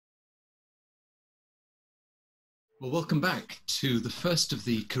Well, welcome back to the first of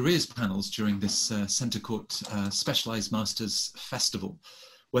the careers panels during this Centre Court Specialised Masters Festival.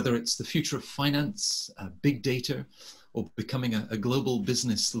 Whether it's the future of finance, big data, or becoming a global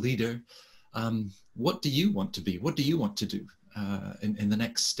business leader, what do you want to be? What do you want to do in the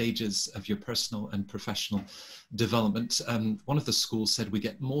next stages of your personal and professional development? One of the schools said we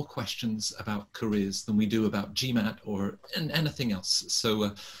get more questions about careers than we do about GMAT or anything else.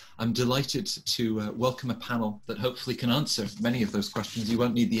 So I'm delighted to welcome a panel that hopefully can answer many of those questions. You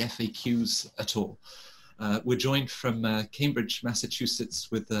won't need the FAQs at all. We're joined from Cambridge,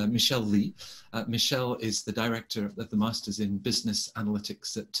 Massachusetts with Michelle Lee. Michelle is the director of the Masters in Business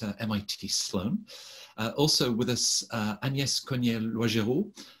Analytics at MIT Sloan. Also with us, Agnès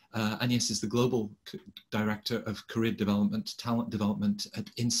Cognier-Loigereau. Agnès is the Global Director of Career Development, Talent Development at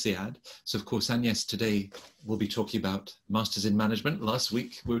INSEAD. So of course, Agnès today will be talking about Masters in Management. Last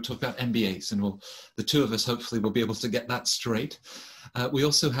week, we were talking about MBAs, and the two of us hopefully will be able to get that straight. We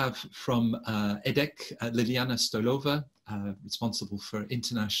also have from EDHEC, Liliana Stolova, responsible for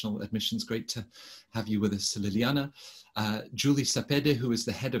international admissions. Great to have you with us, Liliana. Julie Sapede, who is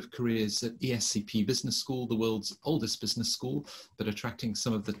the head of careers at ESCP Business School, the world's oldest business school, but attracting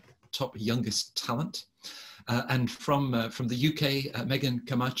some of the top youngest talent. And from the UK, Megan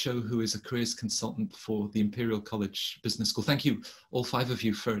Camacho, who is a careers consultant for the Imperial College Business School. Thank you, all five of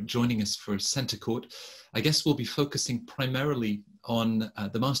you, for joining us for Centre Court. I guess we'll be focusing primarily on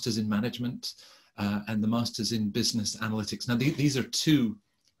the Masters in Management and the Masters in Business Analytics. Now, these are two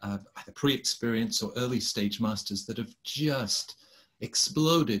either pre-experience or early stage masters that have just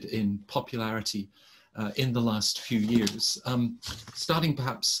exploded in popularity in the last few years. Starting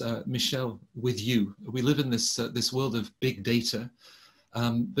perhaps, Michelle, with you. We live in this world of big data,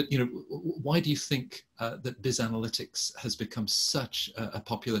 but why do you think that Biz Analytics has become such a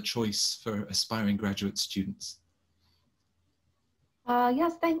popular choice for aspiring graduate students?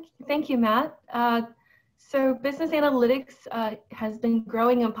 Yes, thank you, Matt. So business analytics has been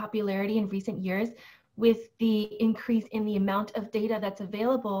growing in popularity in recent years with the increase in the amount of data that's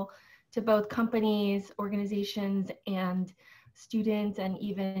available to both companies, organizations, and students, and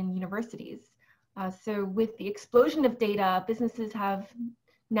even universities. So with the explosion of data, businesses have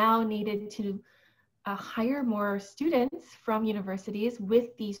now needed to hire more students from universities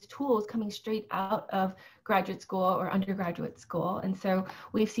with these tools coming straight out of graduate school or undergraduate school. And so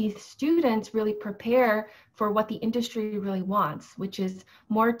we see students really prepare for what the industry really wants, which is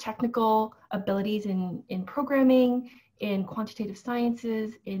more technical abilities in programming, in quantitative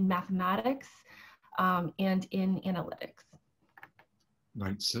sciences, in mathematics, and in analytics.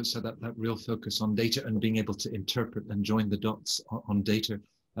 Right, so that real focus on data and being able to interpret and join the dots on data.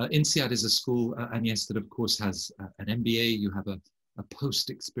 INSEAD is a school, Agnès, that of course has an MBA. You have a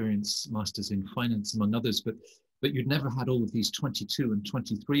post-experience Masters in Finance, among others, but you'd never had all of these 22 and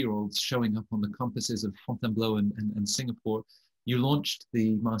 23-year-olds showing up on the campuses of Fontainebleau and Singapore. You launched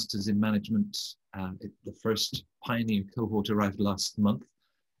the Masters in Management. The first pioneer cohort arrived last month.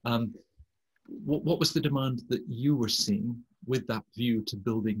 What was the demand that you were seeing with that view to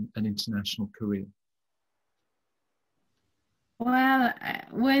building an international career? Well,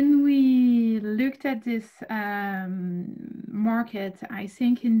 when we looked at this market, I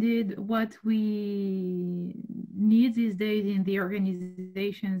think indeed what we need these days in the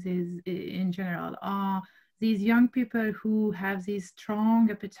organizations is, in general, are these young people who have this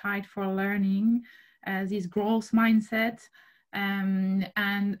strong appetite for learning, this growth mindset,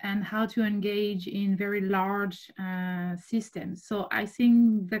 and how to engage in very large systems. So I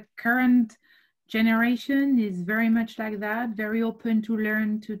think the current generation is very much like that, very open to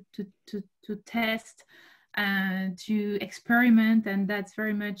learn, to test, to experiment, and that's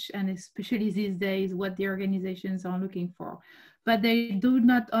very much, and especially these days, what the organizations are looking for. But they do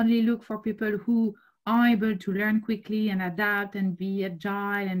not only look for people who are able to learn quickly and adapt and be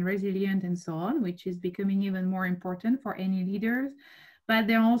agile and resilient and so on, which is becoming even more important for any leaders, but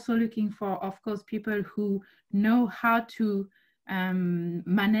they're also looking for, of course, people who know how to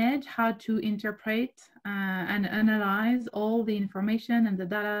manage, how to interpret and analyze all the information and the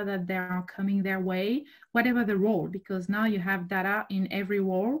data that they are coming their way, whatever the role, because now you have data in every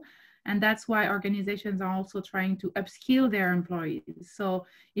role. And that's why organizations are also trying to upskill their employees. So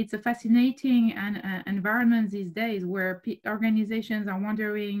it's a fascinating environment these days where organizations are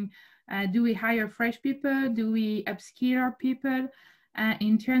wondering, do we hire fresh people? Do we upskill our people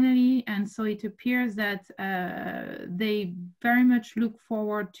internally? And so it appears that they very much look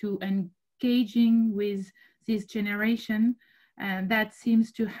forward to engaging with this generation that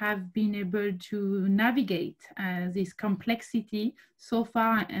seems to have been able to navigate this complexity so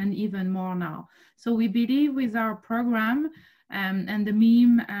far and even more now. So we believe with our program and the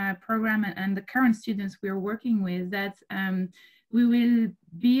MEME program and the current students we are working with that we will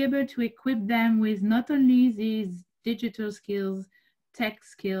be able to equip them with not only these digital skills, tech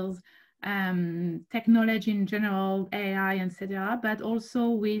skills, technology in general, AI, etc., but also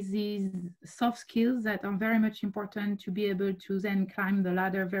with these soft skills that are very much important to be able to then climb the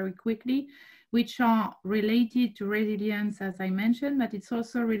ladder very quickly, which are related to resilience, as I mentioned, but it's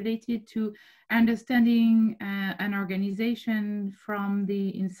also related to understanding an organization from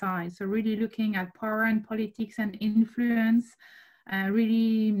the inside. So really looking at power and politics and influence,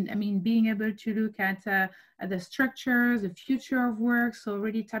 really, I mean, being able to look at the structures, the future of work, so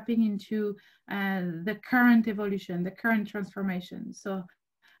really tapping into the current evolution, the current transformation. So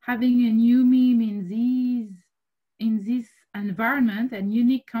having a new meme in this environment and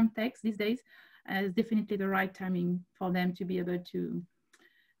unique context these days is definitely the right timing for them to be able to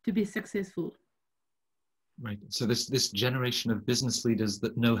be successful. Right. So this generation of business leaders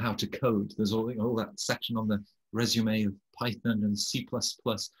that know how to code, there's all that section on the resume of Python and C++.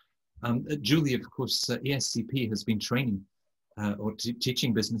 Julie, of course, ESCP has been training or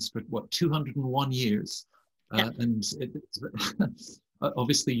teaching business for what, 201 years. And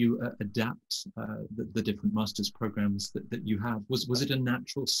obviously you adapt the different master's programs that you have. Was it a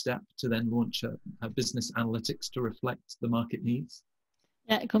natural step to then launch a business analytics to reflect the market needs?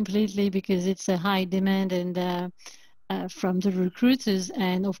 Yeah, completely, because it's a high demand and from the recruiters,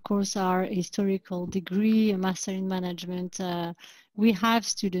 and of course our historical degree, a master in management, we have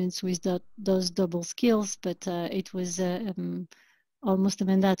students with those double skills, but it was almost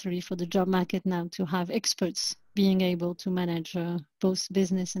mandatory for the job market now to have experts being able to manage both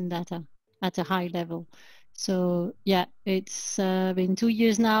business and data at a high level. So yeah, it's been 2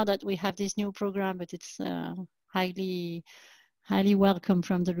 years now that we have this new program, but it's highly welcome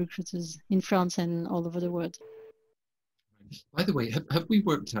from the recruiters in France and all over the world. By the way, have we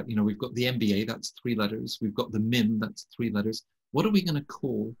worked out, we've got the MBA, that's 3 letters. We've got the MIM, that's 3 letters. What are we going to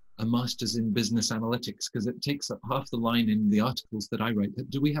call a master's in business analytics? Because it takes up half the line in the articles that I write.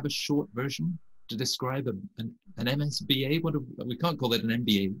 Do we have a short version to describe an MSBA? We can't call it an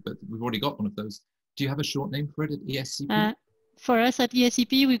MBA, but we've already got one of those. Do you have a short name for it at ESCP? For us at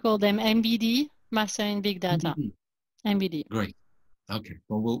ESCP, we call them MBD, Master in Big Data. MBD. Great. Okay.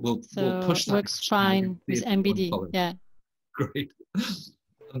 Well, we'll push that. Works fine with MBD. Yeah. Great.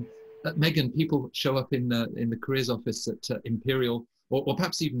 Megan, people show up in the careers office at Imperial, or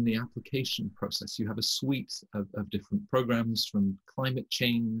perhaps even the application process. You have a suite of different programs, from climate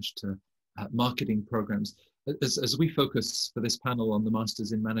change to marketing programs. As we focus for this panel on the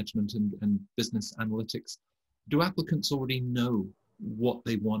Masters in Management and Business Analytics, do applicants already know what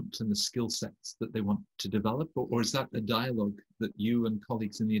they want and the skill sets that they want to develop, or is that a dialogue that you and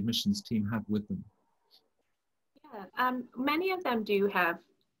colleagues in the admissions team have with them? Yeah, many of them do have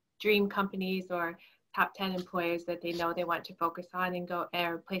dream companies or top 10 employers that they know they want to focus on and go,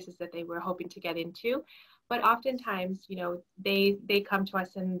 or places that they were hoping to get into. But oftentimes, they come to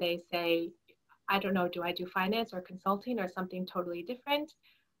us and they say, I don't know, do I do finance or consulting or something totally different?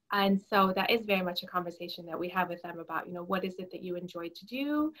 And so that is very much a conversation that we have with them about, what is it that you enjoy to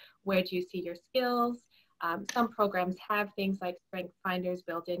do? Where do you see your skills? Some programs have things like strength finders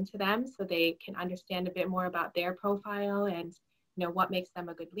built into them, so they can understand a bit more about their profile and what makes them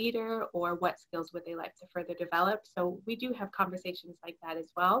a good leader, or what skills would they like to further develop. So we do have conversations like that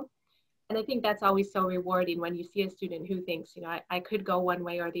as well. And I think that's always so rewarding when you see a student who thinks, I could go one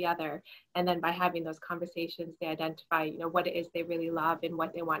way or the other. And then by having those conversations, they identify, what it is they really love and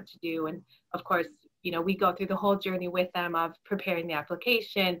what they want to do. And of course, we go through the whole journey with them of preparing the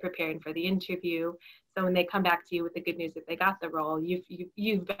application, preparing for the interview. So when they come back to you with the good news that they got the role,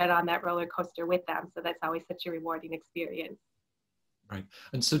 you've been on that roller coaster with them. So that's always such a rewarding experience. Right.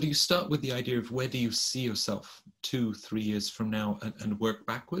 And so do you start with the idea of where do you see yourself 2-3 years from now and work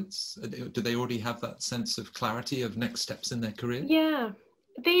backwards? Do they already have that sense of clarity of next steps in their career? Yeah,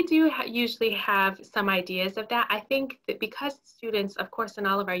 they do usually have some ideas of that. I think that because students, of course, in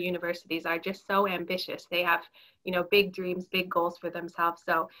all of our universities are just so ambitious, they have, big dreams, big goals for themselves.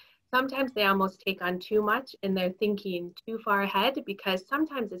 So sometimes they almost take on too much and they're thinking too far ahead, because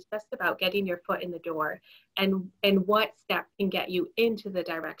sometimes it's just about getting your foot in the door and what step can get you into the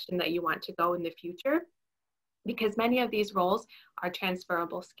direction that you want to go in the future. Because many of these roles are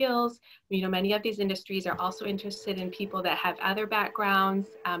transferable skills. Many of these industries are also interested in people that have other backgrounds.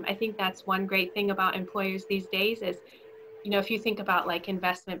 I think that's one great thing about employers these days is you know, if you think about like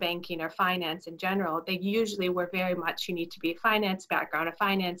investment banking or finance in general, they usually were very much, you need to be a finance background, a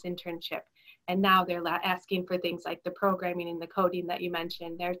finance internship. And now they're asking for things like the programming and the coding that you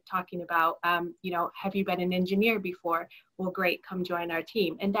mentioned. They're talking about, you know, have you been an engineer before? Well, great, come join our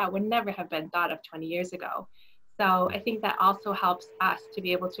team. And that would never have been thought of 20 years ago. So I think that also helps us to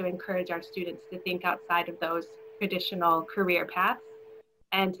be able to encourage our students to think outside of those traditional career paths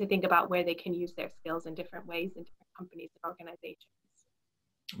and to think about where they can use their skills in different ways in different companies and organizations.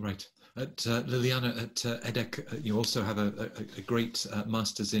 Right. At Liliana, at EDHEC, you also have a great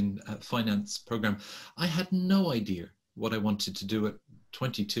Master's in Finance program. I had no idea what I wanted to do at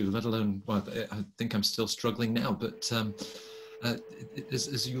 22, let alone, well, I think I'm still struggling now, but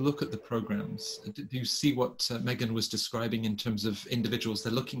as you look at the programs, do you see what Megan was describing in terms of individuals?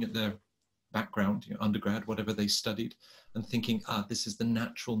 They're looking at their background, you know, undergrad, whatever they studied, and thinking, this is the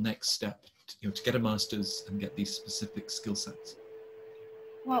natural next step, you know, to get a master's and get these specific skill sets.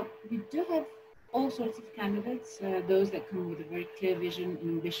 Well, we do have all sorts of candidates, those that come with a very clear vision and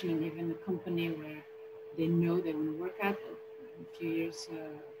ambition, and even a company where they know they want to work at a few years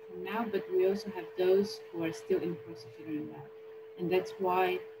from now. But we also have those who are still in the process of figuring that. And that's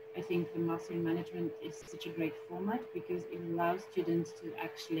why I think the Master in Management is such a great format, because it allows students to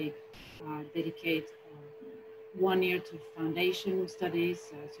actually dedicate 1 year to foundation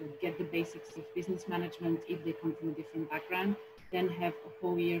studies, so get the basics of business management if they come from a different background, then have a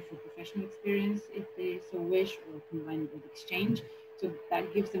whole year for professional experience if they so wish, or combine it with exchange. So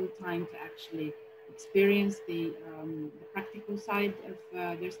that gives them time to actually experience the practical side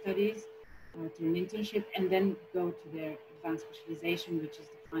of their studies through an internship, and then go to their advanced specialization, which is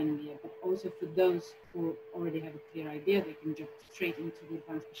the final year. But also for those who already have a clear idea, they can jump straight into the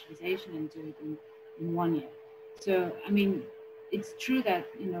advanced specialization and do it in 1 year. So, I mean, it's true that,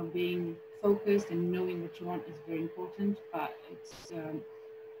 you know, being focused and knowing what you want is very important, but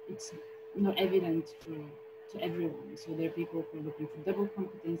it's not evident to everyone. So there are people who are looking for double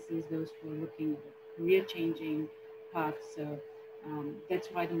competencies, those who are looking at a career-changing path. So that's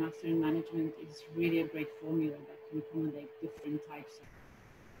why the Master in Management is really a great formula that can accommodate different types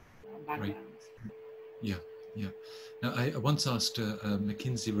of backgrounds. Right. Yeah. Yeah. Now, I once asked a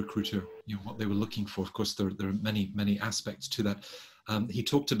McKinsey recruiter, you know, what they were looking for. Of course, there are many aspects to that. He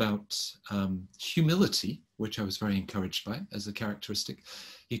talked about humility, which I was very encouraged by as a characteristic.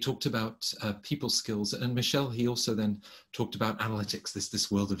 He talked about people skills, and Michelle, he also then talked about analytics, this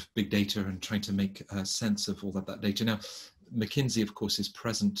world of big data and trying to make sense of all of that data. Now, McKinsey, of course, is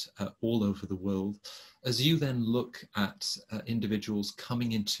present all over the world. As you then look at individuals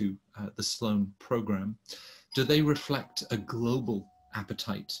coming into the Sloan program, do they reflect a global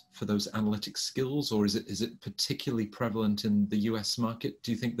appetite for those analytic skills, or is it particularly prevalent in the US market?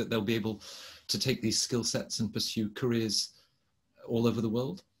 Do you think that they'll be able to take these skill sets and pursue careers all over the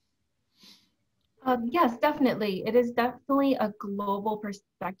world? Yes, definitely. It is definitely a global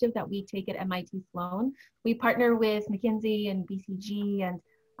perspective that we take at MIT Sloan. We partner with McKinsey and BCG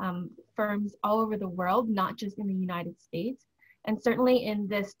and firms all over the world, not just in the United States. And certainly in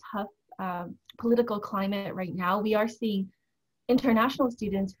this tough political climate right now, we are seeing international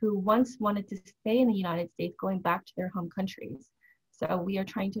students who once wanted to stay in the United States going back to their home countries. So we are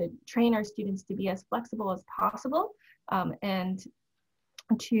trying to train our students to be as flexible as possible and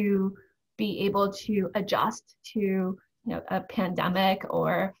to be able to adjust to, you know, a pandemic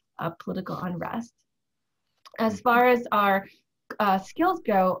or a political unrest. As far as our skills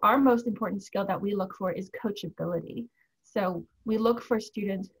go, our most important skill that we look for is coachability. So we look for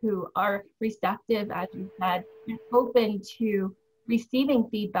students who are receptive, as you said, and open to receiving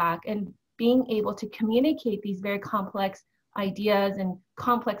feedback and being able to communicate these very complex ideas and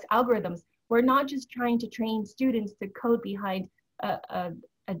complex algorithms. We're not just trying to train students to code behind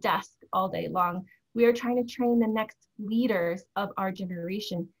a desk all day long. We are trying to train the next leaders of our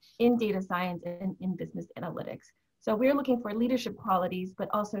generation in data science and in business analytics. So we're looking for leadership qualities, but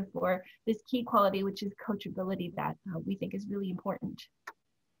also for this key quality, which is coachability, that we think is really important.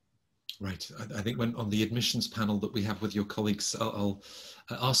 Right. I think when on the admissions panel that we have with your colleagues, I'll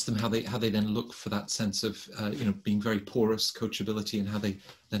ask them how they then look for that sense of you know, being very porous, coachability, and how they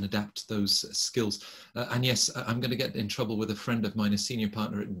then adapt those skills. And yes, I'm going to get in trouble with a friend of mine, a senior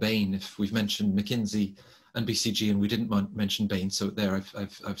partner at Bain, if we've mentioned McKinsey and BCG, and we didn't mention Bain. So there,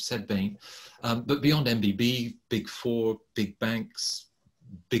 I've said Bain. But beyond MBB, Big Four, big banks,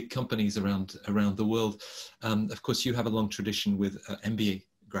 big companies around the world. Of course, you have a long tradition with MBA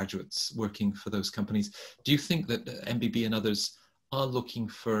graduates working for those companies. Do you think that MBB and others are looking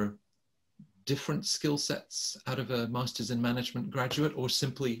for different skill sets out of a master's in management graduate, or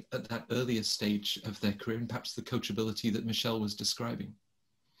simply at that earlier stage of their career, and perhaps the coachability that Michelle was describing?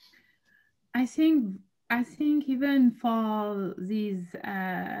 I think even for these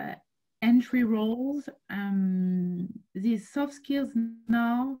entry roles, these soft skills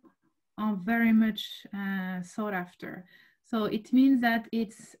now are very much sought after. So it means that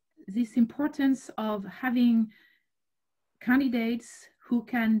it's this importance of having candidates who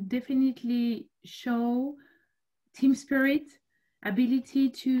can definitely show team spirit, ability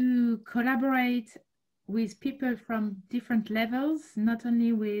to collaborate with people from different levels, not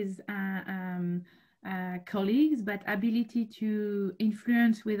only with colleagues, but ability to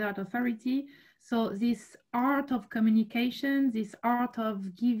influence without authority. So this art of communication, this art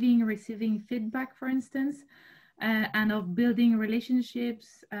of giving, receiving feedback, for instance, and of building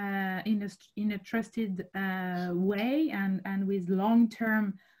relationships in a trusted way and with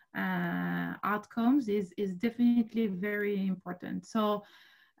long-term outcomes is definitely very important. So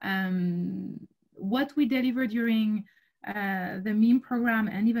what we deliver during the MEME program,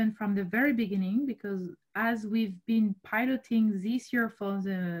 and even from the very beginning, because as we've been piloting this year for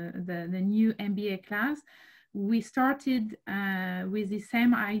the new MBA class, we started with the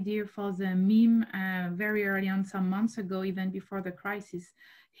same idea for the MEME very early on, some months ago, even before the crisis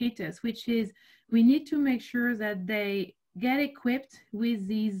hit us, which is we need to make sure that they get equipped with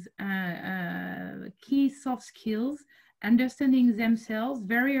these key soft skills, understanding themselves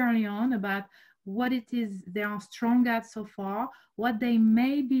very early on about what it is they are strong at so far, what they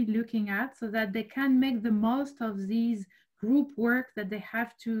may be looking at, so that they can make the most of these group work that they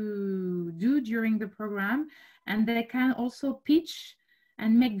have to do during the program. And they can also pitch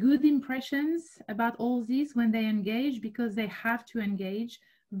and make good impressions about all this when they engage, because they have to engage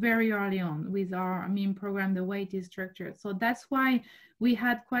very early on with our MEME program, the way it is structured. So that's why we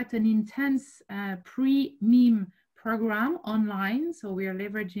had quite an intense pre-MEME program online. So we are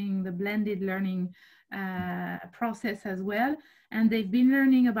leveraging the blended learning process as well. And they've been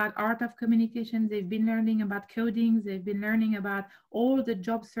learning about art of communication. They've been learning about coding. They've been learning about all the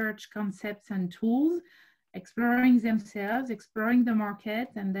job search concepts and tools, exploring themselves, exploring the market,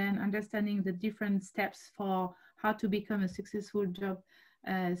 and then understanding the different steps for how to become a successful job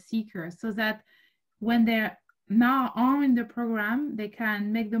seeker, so that when they're now are in the program, they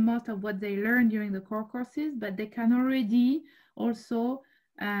can make the most of what they learned during the core courses, but they can already also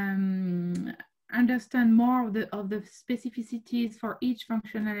understand more of the specificities for each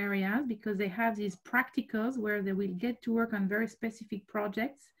functional area, because they have these practicals where they will get to work on very specific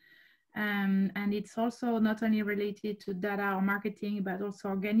projects. And it's also not only related to data or marketing, but also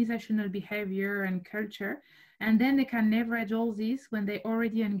organizational behavior and culture. And then they can leverage all this when they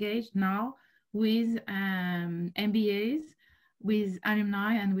already engaged now with MBAs, with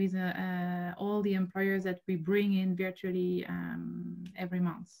alumni, and with all the employers that we bring in virtually every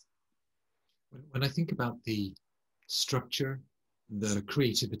month. When I think about the structure, the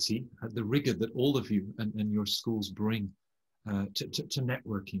creativity, the rigor that all of you and your schools bring to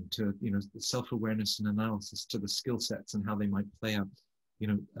networking, to self-awareness and analysis, to the skill sets and how they might play out.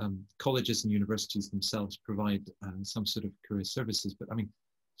 Colleges and universities themselves provide some sort of career services, but I mean,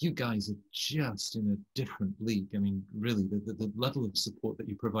 you guys are just in a different league. I mean, really, the level of support that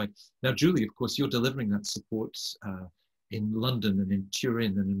you provide. Now, Julie, of course, you're delivering that support in London and in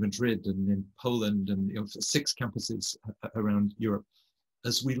Turin and in Madrid and in Poland and 6 campuses around Europe.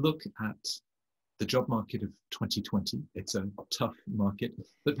 As we look at the job market of 2020, it's a tough market,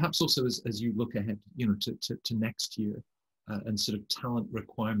 but perhaps also as you look ahead, to next year and sort of talent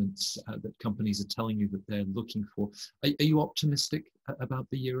requirements that companies are telling you that they're looking for. Are you optimistic about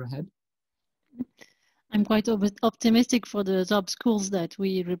the year ahead? I'm quite optimistic for the top schools that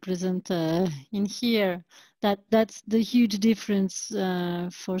we represent in here. That's the huge difference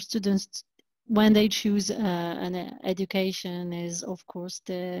for students when they choose an education is, of course,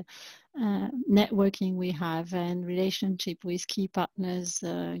 the networking we have and relationship with key partners.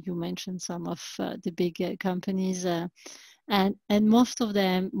 You mentioned some of the big companies, and most of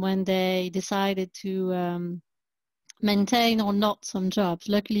them, when they decided to maintain or not some jobs,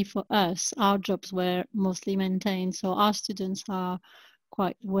 luckily for us, our jobs were mostly maintained, so our students are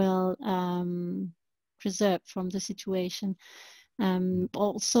quite well preserved from the situation.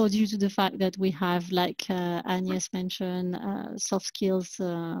 Also due to the fact that we have, like Agnes mentioned, soft skills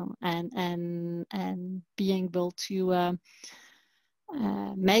and being able to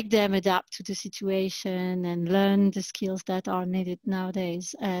make them adapt to the situation and learn the skills that are needed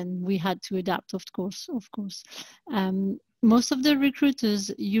nowadays. And we had to adapt, of course. Most of the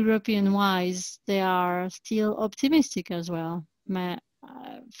recruiters, European-wise, they are still optimistic as well.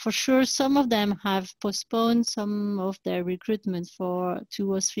 for sure, some of them have postponed some of their recruitment for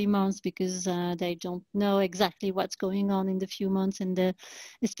 2 or 3 months because they don't know exactly what's going on in the few months, and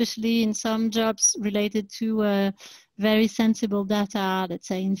especially in some jobs related to very sensible data, let's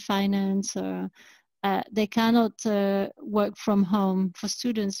say in finance, or they cannot work from home for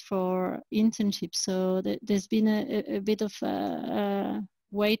students for internships. So there's been a bit of a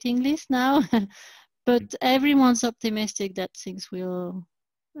waiting list now. But everyone's optimistic that things will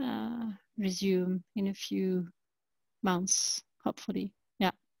resume in a few months, hopefully. Yeah.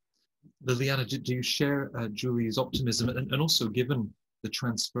 Liliana, do you share Julie's optimism, and also given the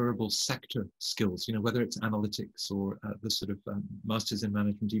transferable sector skills, you know, whether it's analytics or the sort of masters in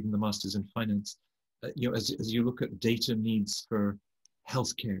management, even the masters in finance, you know, as you look at data needs for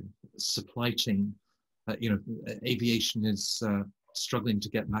healthcare, supply chain, you know, aviation is struggling to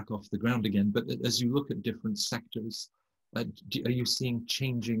get back off the ground again. But as you look at different sectors, are you seeing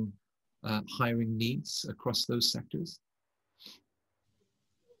changing hiring needs across those sectors?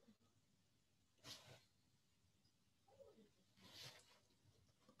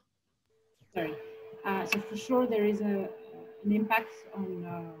 Sorry. So for sure there is an impact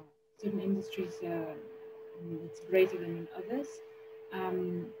on certain industries. It's greater than in others.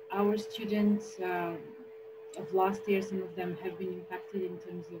 Our students of last year, some of them have been impacted in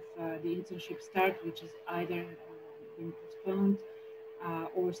terms of the internship start, which is either been postponed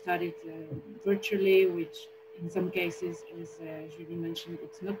or started virtually, which in some cases, as Julie mentioned,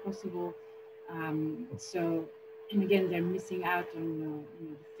 it's not possible. So, and again, they're missing out on you know,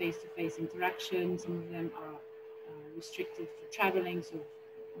 the face-to-face interaction. Some of them are restricted for traveling, so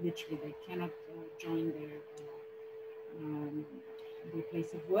literally they cannot join their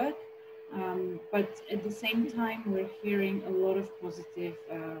place of work. But at the same time, we're hearing a lot of positive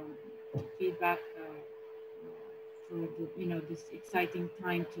feedback for the, you know, this exciting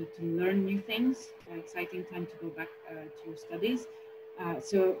time to learn new things, exciting time to go back to your studies.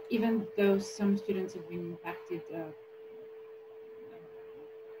 So even though some students have been impacted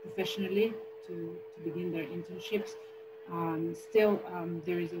professionally to begin their internships, still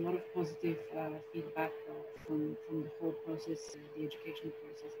there is a lot of positive feedback from the whole process, the educational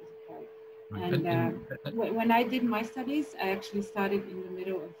process as a whole. And when I did my studies, I actually started in the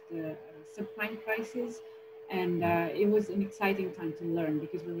middle of the subprime crisis, and it was an exciting time to learn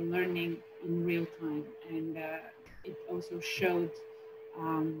because we were learning in real time, and it also showed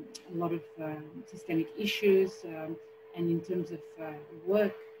a lot of systemic issues, and in terms of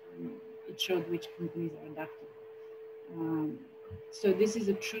work, it showed which companies are adaptable. So this is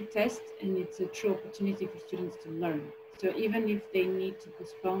a true test, and it's a true opportunity for students to learn. So even if they need to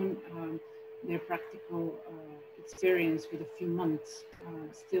postpone their practical experience with a few months,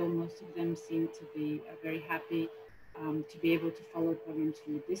 still most of them seem to be very happy to be able to follow programs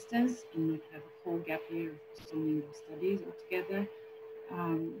from a distance and not have a whole gap year of postponing their studies altogether.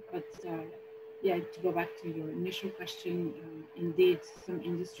 Yeah, to go back to your initial question, indeed, some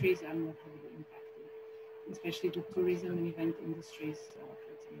industries are more heavily impacted, especially the tourism and event industries,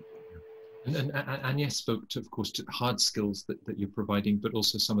 for example. And Anya spoke to, of course, to hard skills that you're providing, but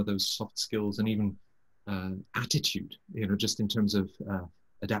also some of those soft skills and even attitude, you know, just in terms of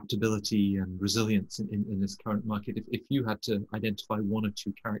adaptability and resilience in this current market. If you had to identify one or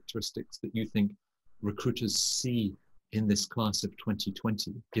two characteristics that you think recruiters see in this class of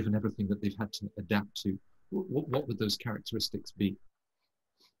 2020, given everything that they've had to adapt to, what would those characteristics be?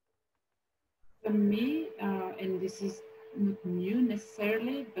 For me, and this is not new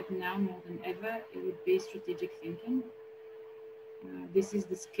necessarily, but now more than ever, it would be strategic thinking. This is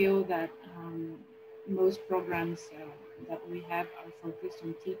the skill that most programs that we have are focused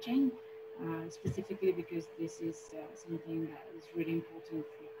on teaching, specifically because this is something that is really important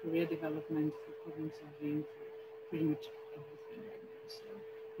for career development, for problem solving, for pretty much everything right now.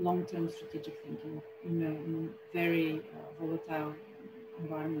 So long-term strategic thinking in a very volatile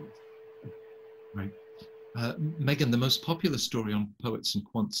environment. Right. Megan, the most popular story on Poets and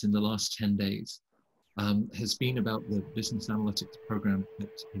Quants in the last 10 days has been about the business analytics program at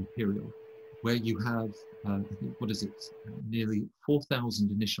Imperial, where you have, I think, what is it, nearly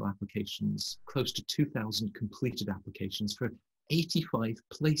 4,000 initial applications, close to 2,000 completed applications for 85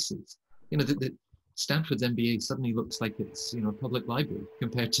 places. You know, the Stanford's MBA suddenly looks like it's, you know, a public library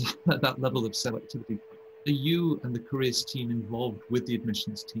compared to that level of selectivity. Are you and the careers team involved with the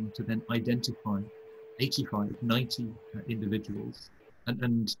admissions team to then identify 85, 90 individuals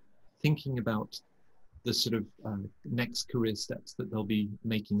and thinking about the sort of next career steps that they'll be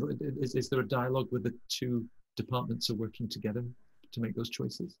making? Is there a dialogue with the two departments are working together to make those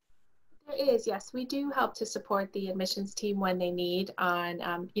choices? There is, yes. We do help to support the admissions team when they need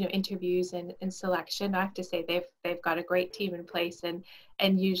on, you know, interviews and selection. I have to say they've got a great team in place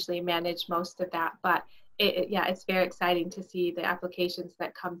and usually manage most of that. But yeah, it's very exciting to see the applications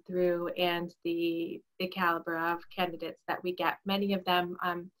that come through and the caliber of candidates that we get. Many of them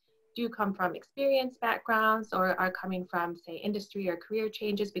do come from experience backgrounds or are coming from, say, industry or career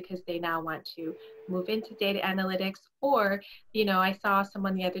changes because they now want to move into data analytics. Or, you know, I saw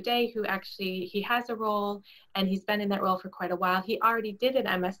someone the other day who actually, he has a role and he's been in that role for quite a while. He already did an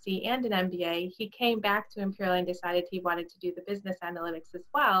MSc and an MBA. He came back to Imperial and decided he wanted to do the business analytics as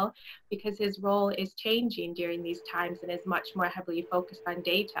well because his role is changing during these times and is much more heavily focused on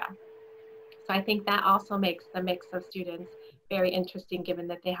data. So I think that also makes the mix of students very interesting, given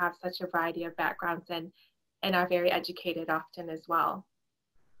that they have such a variety of backgrounds and are very educated often as well.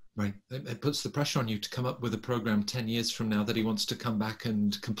 Right. It puts the pressure on you to come up with a program 10 years from now that he wants to come back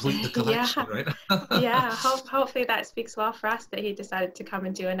and complete the collection, Yeah. right? Yeah, hopefully that speaks well for us that he decided to come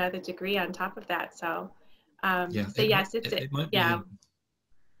and do another degree on top of that. So, Yeah, so yes, it might be, yeah.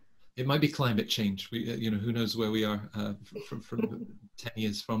 It might be climate change. We, you know, who knows where we are from 10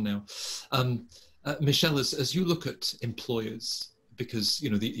 years from now. Michelle, as you look at employers, because you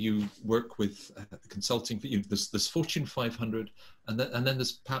know you work with consulting, there's Fortune 500, and then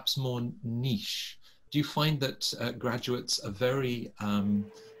there's perhaps more niche. Do you find that graduates are very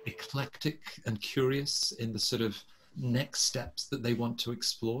eclectic and curious in the sort of next steps that they want to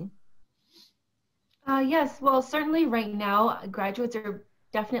explore? Yes, well, certainly right now, graduates are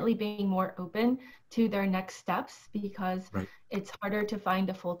definitely being more open to their next steps because it's harder to find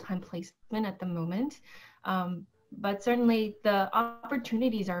a full-time placement at the moment. But certainly the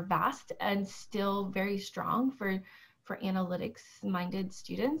opportunities are vast and still very strong for analytics-minded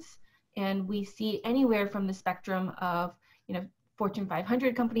students. And we see anywhere from the spectrum of, you know, Fortune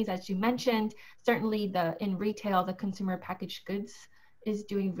 500 companies, as you mentioned, certainly in retail, the consumer packaged goods is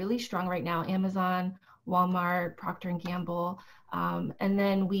doing really strong right now. Amazon, Walmart, Procter & Gamble. And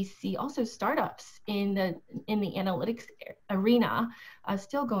then we see also startups in the analytics arena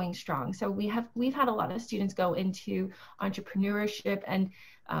still going strong. So we've had a lot of students go into entrepreneurship and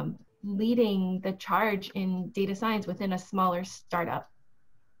leading the charge in data science within a smaller startup.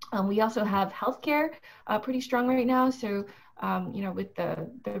 We also have healthcare pretty strong right now. So you know, with the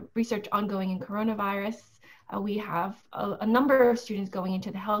research ongoing in coronavirus, we have a number of students going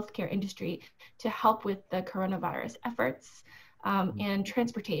into the healthcare industry to help with the coronavirus efforts. And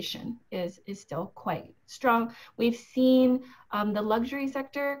transportation is still quite strong. We've seen the luxury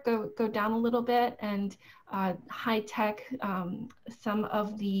sector go down a little bit, and high tech, some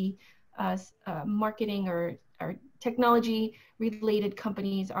of the marketing or technology related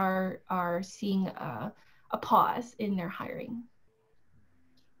companies are seeing a pause in their hiring.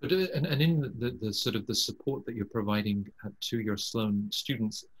 But and in the sort of the support that you're providing to your Sloan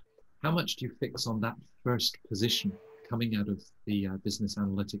students, how much do you fix on that first position coming out of the business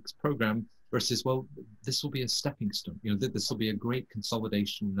analytics program versus, well, this will be a stepping stone, you know, this will be a great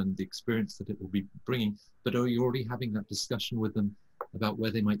consolidation and the experience that it will be bringing, but are you already having that discussion with them about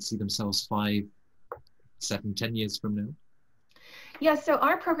where they might see themselves 5, 7, 10 years from now? Yeah, so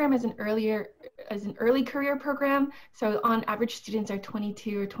our program is an early career program. So on average, students are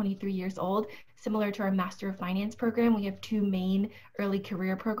 22 or 23 years old. Similar to our Master of Finance program, we have 2 main early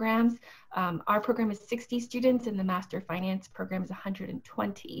career programs. Our program is 60 students and the Master of Finance program is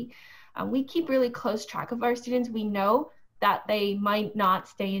 120. We keep really close track of our students. We know that they might not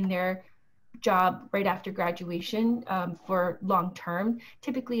stay in their job right after graduation for long term.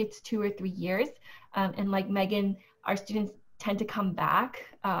 Typically it's 2 or 3 years. And like Megan, our students tend to come back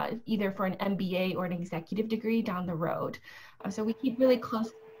either for an MBA or an executive degree down the road. So we keep really close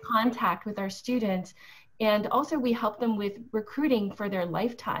contact with our students, and also we help them with recruiting for their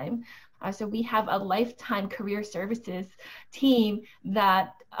lifetime. So we have a lifetime career services team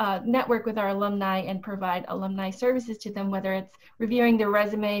that network with our alumni and provide alumni services to them, whether it's reviewing their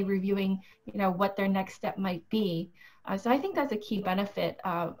resume, reviewing, you know, what their next step might be. So I think that's a key benefit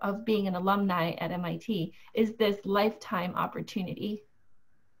of being an alumni at MIT, is this lifetime opportunity.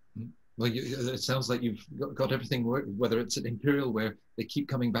 Well, it sounds like you've got everything, whether it's at Imperial where they keep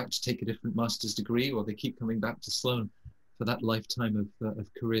coming back to take a different master's degree, or they keep coming back to Sloan for that lifetime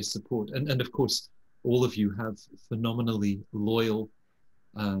of career support. And of course, all of you have phenomenally loyal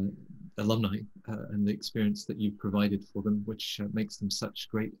alumni and the experience that you've provided for them, which makes them such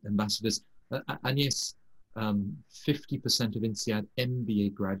great ambassadors. And yes, 50% of INSEAD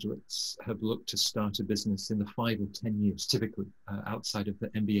MBA graduates have looked to start a business in the 5 or 10 years, typically outside of the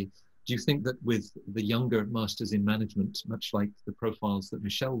MBA. Do you think that with the younger masters in management, much like the profiles that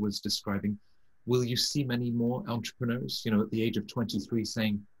Michelle was describing, will you see many more entrepreneurs, you know, at the age of 23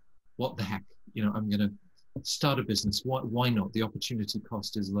 saying, what the heck, you know, I'm going to start a business. Why not? The opportunity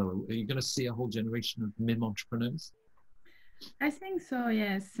cost is lower. Are you going to see a whole generation of MIM entrepreneurs? I think so,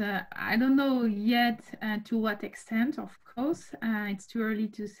 yes. I don't know yet to what extent, of course. It's too early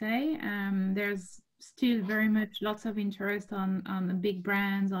to say. There's still very much lots of interest on the big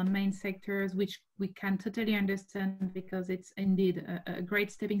brands, on main sectors, which we can totally understand because it's indeed a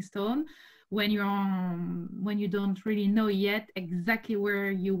great stepping stone when you don't really know yet exactly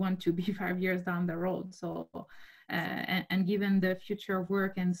where you want to be 5 years down the road. So, and given the future of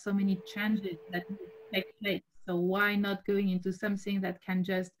work and so many changes that take place, so why not going into something that can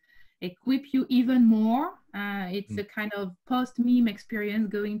just equip you even more? It's a kind of post-meme experience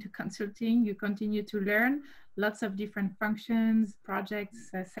going to consulting. You continue to learn lots of different functions,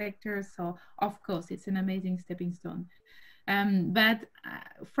 projects, sectors. So of course, it's an amazing stepping stone. But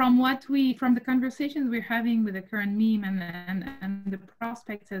from the conversations we're having with the current meme and the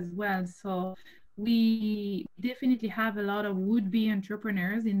prospects as well, so we definitely have a lot of would-be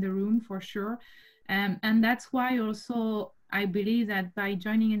entrepreneurs in the room for sure. And that's why also I believe that by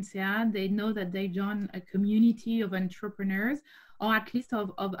joining INSEAD, they know that they join a community of entrepreneurs, or at least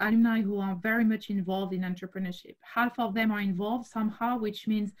of alumni who are very much involved in entrepreneurship. Half of them are involved somehow, which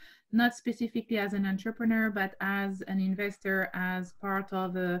means not specifically as an entrepreneur, but as an investor, as part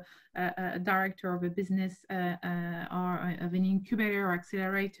of a director of a business or of an incubator or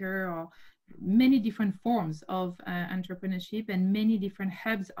accelerator, or many different forms of entrepreneurship and many different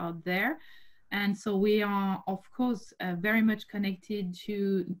hubs out there. And so we are, of course, very much connected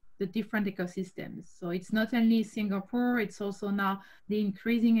to the different ecosystems. So it's not only Singapore, it's also now the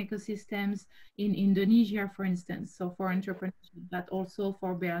increasing ecosystems in Indonesia, for instance. So for entrepreneurship, but also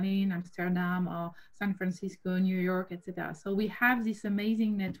for Berlin, Amsterdam, or San Francisco, New York, etc. So we have this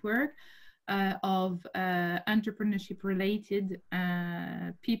amazing network of entrepreneurship-related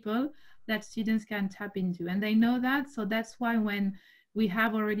people that students can tap into. And they know that, so that's why when we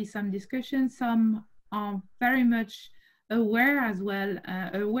have already some discussions, some are very much aware as well,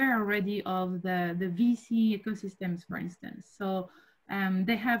 aware already of the VC ecosystems, for instance. So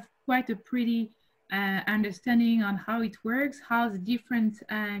they have quite a pretty understanding on how it works, how the different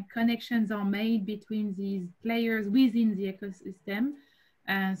connections are made between these players within the ecosystem.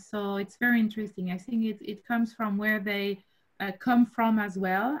 So it's very interesting. I think it comes from where they come from as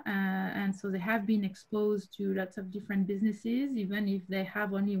well, and so they have been exposed to lots of different businesses. Even if they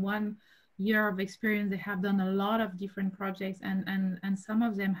have only 1 year of experience, they have done a lot of different projects, and some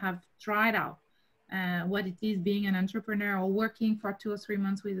of them have tried out what it is being an entrepreneur or working for 2 or 3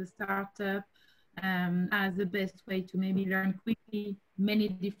 months with a startup as the best way to maybe learn quickly many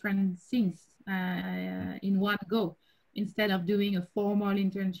different things in one go, instead of doing a formal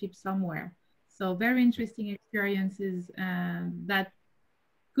internship somewhere. So very interesting experiences that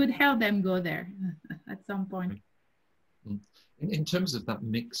could help them go there at some point. In terms of that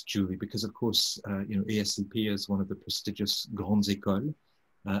mix, Julie, because of course, you know, ESCP is one of the prestigious grandes écoles,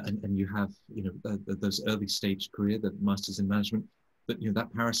 and you have, you know, those early stage career, the Masters in Management, but you know,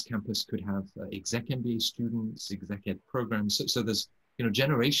 that Paris campus could have exec MBA students, exec ed programs. So there's, you know,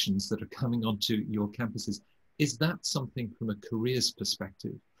 generations that are coming onto your campuses. Is that something from a careers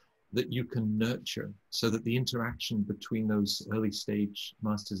perspective that you can nurture, so that the interaction between those early stage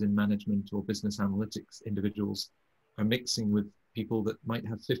Masters in Management or business analytics individuals are mixing with people that might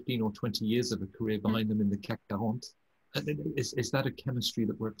have 15 or 20 years of a career behind them in the CAC 40? Is that a chemistry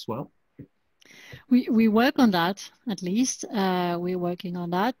that works well? We work on that, at least. We're working on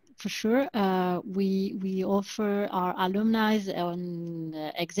that for sure. We offer our alumni and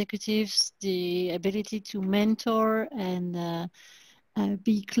executives the ability to mentor and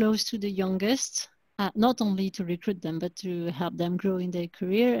be close to the youngest, not only to recruit them, but to help them grow in their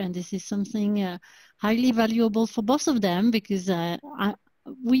career. And this is something highly valuable for both of them, because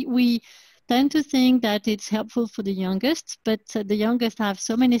we tend to think that it's helpful for the youngest, but the youngest have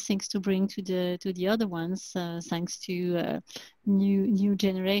so many things to bring to the other ones, thanks to new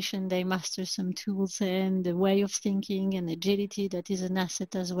generation. They master some tools and the way of thinking and agility that is an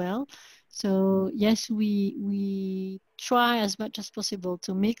asset as well. So yes, we try as much as possible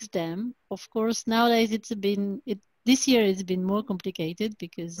to mix them. Of course, nowadays this year it's been more complicated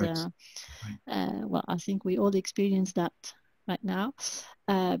because well, I think we all experience that right now.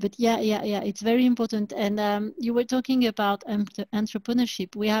 But yeah, it's very important. And you were talking about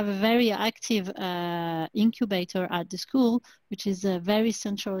entrepreneurship. We have a very active incubator at the school, which is very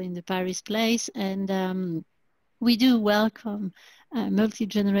central in the Paris place. And we do welcome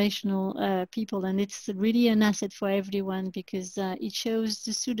multi-generational people, and it's really an asset for everyone because it shows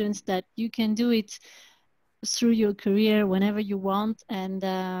the students that you can do it through your career whenever you want, and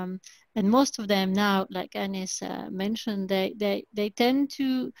most of them now, like Anis mentioned, they tend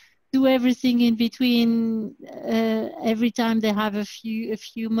to do everything in between. Every time they have a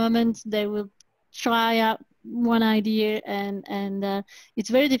few moments, they will try out one idea, and it's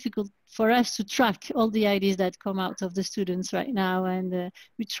very difficult for us to track all the ideas that come out of the students right now, and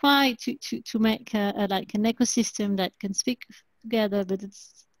we try to make like an ecosystem that can speak together, but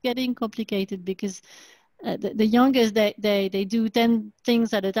it's getting complicated because the youngest, they do 10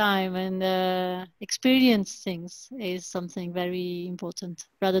 things at a time, and experience things is something very important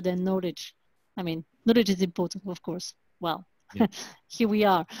rather than knowledge. I mean, knowledge is important, of course. Well, yeah. Here we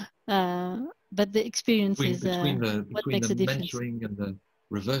are, but the experience is what makes a difference. Mentoring and the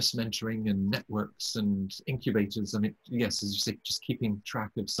reverse mentoring and networks and incubators. I mean, yes, as you say, just keeping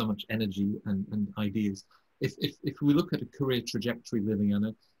track of so much energy and ideas. If we look at a career trajectory,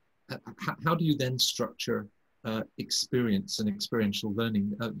 Liliana, how do you then structure experience and experiential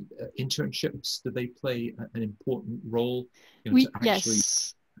learning? Internships, do they play an important role? You know, to actually...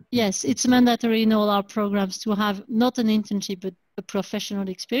 Yes, it's mandatory in all our programs to have not an internship, but a professional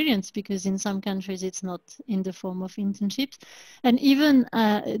experience, because in some countries it's not in the form of internships. And even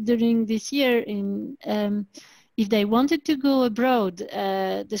during this year, if they wanted to go abroad,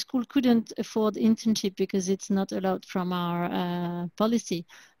 the school couldn't afford internship because it's not allowed from our policy.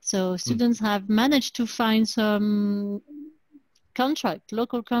 So students have managed to find some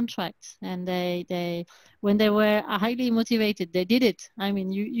local contracts, and they when they were highly motivated, they did it. I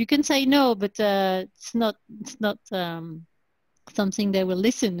mean, you can say no, but it's not something they will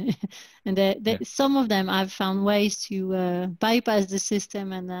listen. And some of them I've found ways to bypass the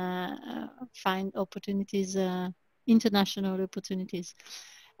system and find opportunities, international opportunities.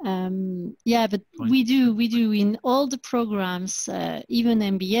 But we do in all the programs. Even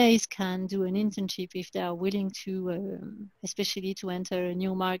MBAs can do an internship if they are willing to, especially to enter a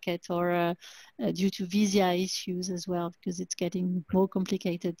new market, or due to visa issues as well, because it's getting more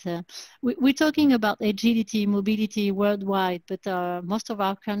complicated. We're talking about agility, mobility worldwide, but most of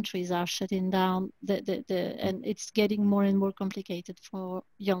our countries are shutting down, and it's getting more and more complicated for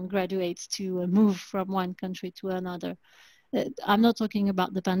young graduates to move from one country to another. I'm not talking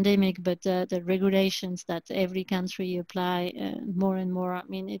about the pandemic, but the regulations that every country apply more and more. I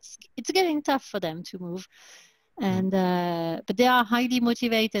mean, it's getting tough for them to move, and but they are highly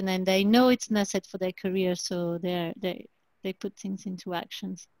motivated, and they know it's an asset for their career, so they put things into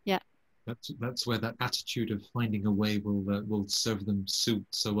actions. Yeah. That's where that attitude of finding a way will serve them so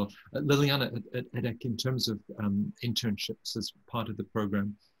well. Liliana, at EDHEC, in terms of internships as part of the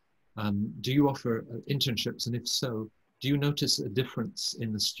program, do you offer internships, and if so, do you notice a difference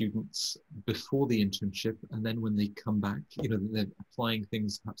in the students before the internship and then when they come back? You know, they're applying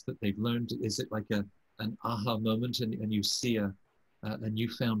things perhaps that they've learned. Is it like an aha moment, and you see a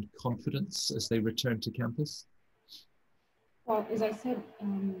newfound confidence as they return to campus? Well, as I said,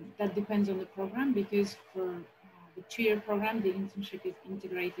 that depends on the program, because for the 2-year program, the internship is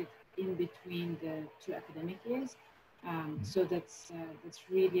integrated in between the 2 academic years. So that's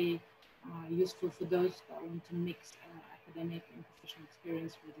really useful for those that want to mix academic and professional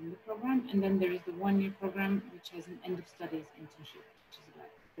experience within the program. And then there is the 1-year program, which has an end of studies internship, which is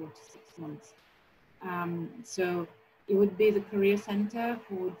about 4 to 6 months. So it would be the Career Center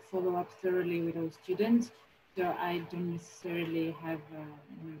who would follow up thoroughly with those students. So I don't necessarily have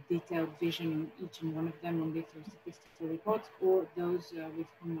a detailed vision on each and one of them, only through statistical reports or those with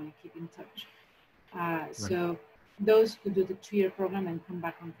whom I keep in touch. So those who do the 2-year program and come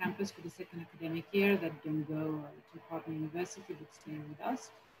back on campus for the 2nd academic year, that don't go to a partner university but stay with us,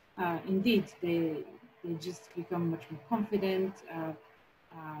 indeed, they just become much more confident.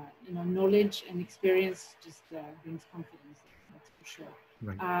 Knowledge and experience just brings confidence, that's for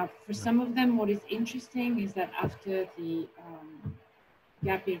sure. For some of them, what is interesting is that after the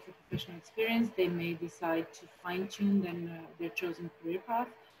gap year for professional experience, they may decide to fine-tune their chosen career path.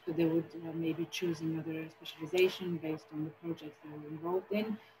 So they would maybe choose another specialization based on the projects they were involved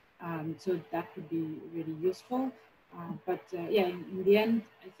in. So that could be really useful. But in the end,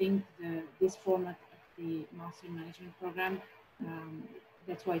 I think this format of the Master in Management program,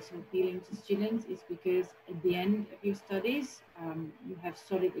 that's why it's so appealing to students, is because at the end of your studies, you have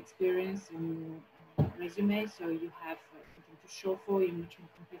solid experience on your resume, so you have something to show for, you're much more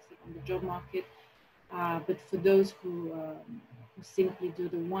competitive on the job market. But for those who simply do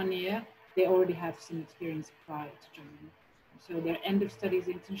the 1 year, they already have some experience prior to joining. So their end of studies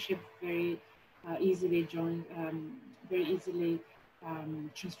internship very easily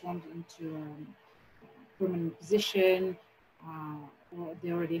transformed into a permanent position, or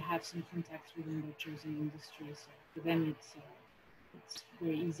they already have some contacts within their chosen industry. So for them, it's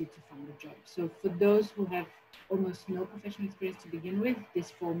very easy to find a job. So for those who have almost no professional experience to begin with,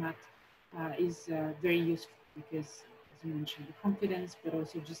 this format is very useful because, as you mentioned, the confidence, but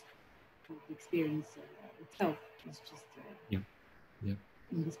also just the experience itself is just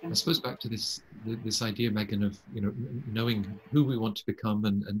I suppose back to this idea, Megan, of knowing who we want to become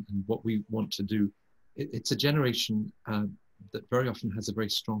and what we want to do. It's a generation that very often has a very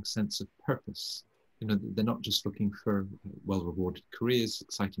strong sense of purpose. They're not just looking for well-rewarded careers,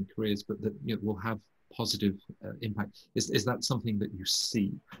 exciting careers, but that will have positive impact. Is that something that you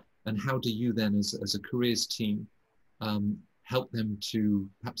see? And how do you then, as a careers team, help them to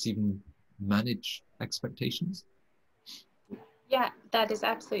perhaps even manage expectations? Yeah, that is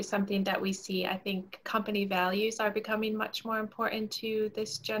absolutely something that we see. I think company values are becoming much more important to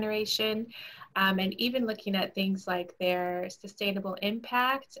this generation. And even looking at things like their sustainable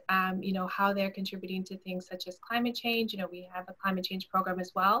impact, how they're contributing to things such as climate change. We have a climate change program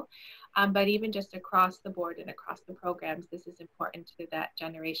as well, but even just across the board and across the programs, this is important to that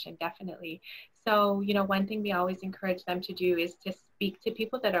generation, definitely. So, one thing we always encourage them to do is to speak to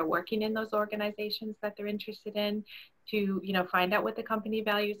people that are working in those organizations that they're interested in, to find out what the company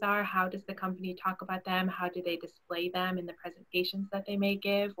values are. How does the company talk about them? How do they display them in the presentations that they may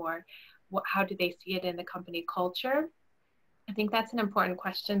give, or how do they see it in the company culture? I think that's an important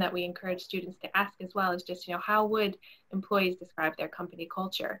question that we encourage students to ask as well, is just how would employees describe their company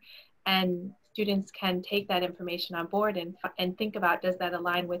culture? And students can take that information on board and think about, does that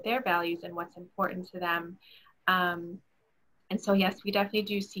align with their values and what's important to them? And so, yes, we definitely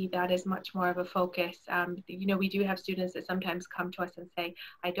do see that as much more of a focus. We do have students that sometimes come to us and say,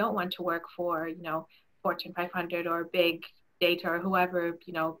 I don't want to work for, Fortune 500 or big data or whoever,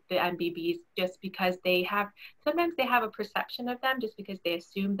 the MBBs, just because sometimes they have a perception of them just because they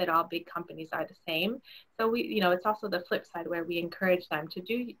assume that all big companies are the same. So it's also the flip side where we encourage them to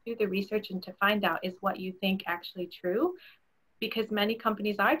do the research and to find out, is what you think actually true? Because many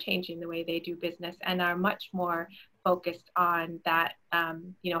companies are changing the way they do business and are much more focused on that,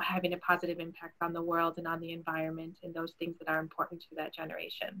 having a positive impact on the world and on the environment and those things that are important to that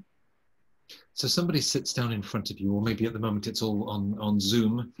generation. So somebody sits down in front of you, or maybe at the moment it's all on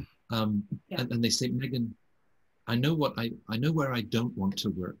Zoom, and they say, Megan, I know where I don't want to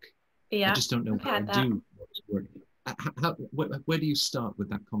work. Yeah, I just don't know where I do want to work. Where do you start with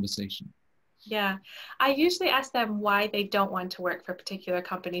that conversation? Yeah, I usually ask them why they don't want to work for a particular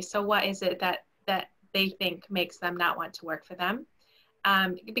company. So what is it that they think makes them not want to work for them?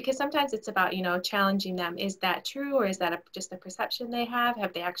 Because sometimes it's about, challenging them. Is that true, or is that just a perception they have?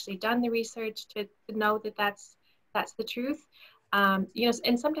 Have they actually done the research to know that that's the truth? And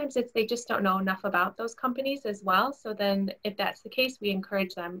sometimes they just don't know enough about those companies as well. So then if that's the case, we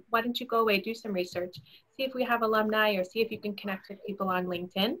encourage them, why don't you go away, do some research, see if we have alumni, or see if you can connect with people on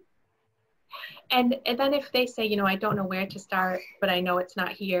LinkedIn. And then if they say, I don't know where to start, but I know it's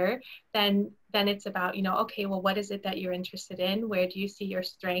not here, then it's about, okay, well, what is it that you're interested in? Where do you see your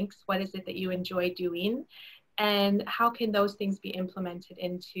strengths? What is it that you enjoy doing? And how can those things be implemented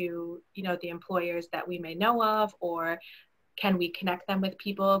into, the employers that we may know of, or can we connect them with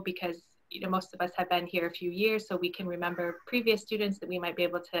people? Because, most of us have been here a few years, so we can remember previous students that we might be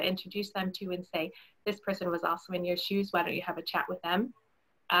able to introduce them to and say, this person was also in your shoes. Why don't you have a chat with them?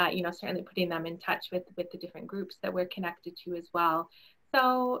 Certainly putting them in touch with the different groups that we're connected to as well.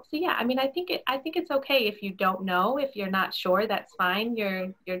 So yeah, I think it's okay if you don't know, if you're not sure, that's fine.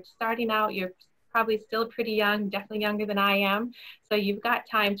 You're starting out, you're probably still pretty young, definitely younger than I am. So you've got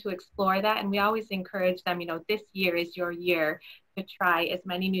time to explore that. And we always encourage them, this year is your year to try as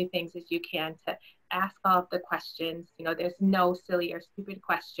many new things as you can, to ask all of the questions. There's no silly or stupid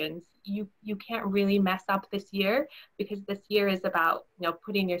questions. You can't really mess up this year, because this year is about,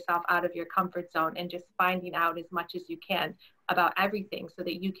 putting yourself out of your comfort zone and just finding out as much as you can about everything so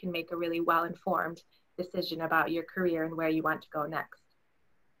that you can make a really well-informed decision about your career and where you want to go next.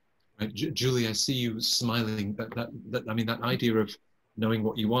 Right. Julie, I see you smiling. That idea of knowing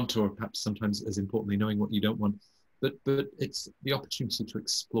what you want, or perhaps sometimes as importantly, knowing what you don't want, but it's the opportunity to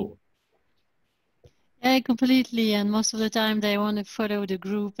explore. Yeah, completely. And most of the time they want to follow the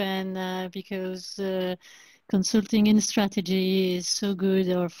group, and because consulting in strategy is so good,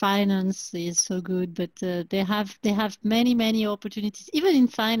 or finance is so good, but they have many opportunities, even in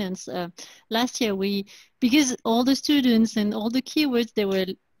finance. Last year because all the students and all the keywords they were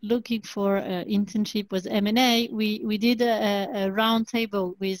looking for internship was M&A, we did a round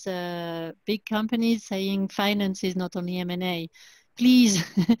table with big companies saying finance is not only M&A. please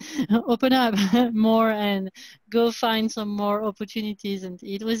open up more and go find some more opportunities. And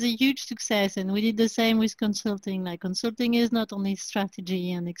it was a huge success. And we did the same with consulting. Like consulting is not only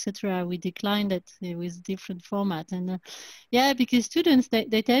strategy and etc. We declined it with different format. And yeah, because students,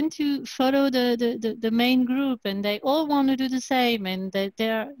 they tend to follow the main group, and they all want to do the same. And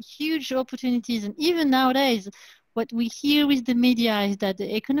there are huge opportunities. And even nowadays, what we hear with the media is that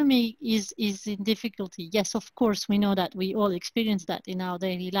the economy is in difficulty. Yes, of course, we know that. We all experience that in our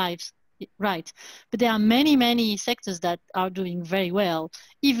daily lives, right? But there are many, many sectors that are doing very well,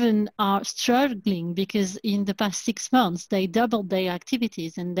 even are struggling, because in the past 6 months, they doubled their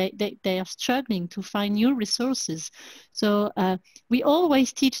activities, and they are struggling to find new resources. So we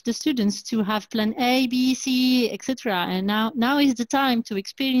always teach the students to have plan A, B, C, etc. And now is the time to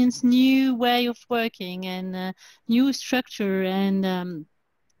experience new way of working and new structure, and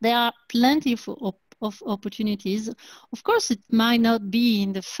there are plenty of opportunities. Of course, it might not be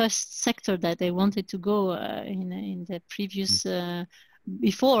in the first sector that they wanted to go in the previous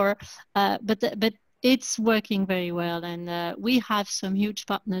before, but it's working very well, and we have some huge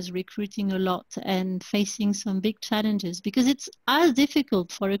partners recruiting a lot and facing some big challenges, because it's as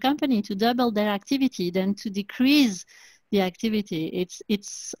difficult for a company to double their activity than to decrease the activity.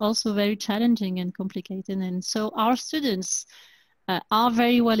 It's also very challenging and complicated, and so our students are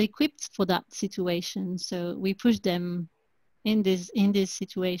very well equipped for that situation. So we push them in this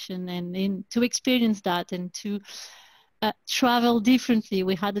situation and to experience that and to travel differently.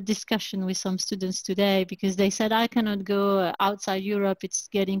 We had a discussion with some students today because they said, I cannot go outside Europe, it's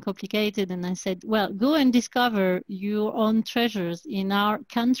getting complicated. And I said, well, go and discover your own treasures in our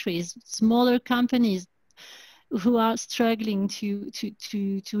countries, smaller companies who are struggling to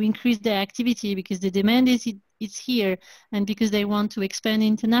increase their activity because the demand is here, and because they want to expand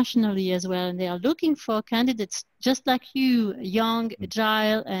internationally as well. And they are looking for candidates just like you, young,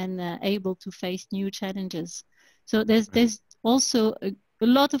 agile, and able to face new challenges. So there's also a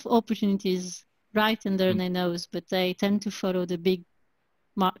lot of opportunities right under their nose, but they tend to follow the big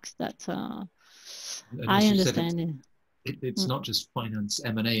marks that I understand. It's not just finance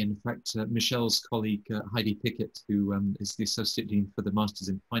M&A. In fact, Michelle's colleague, Heidi Pickett, who is the Associate Dean for the Masters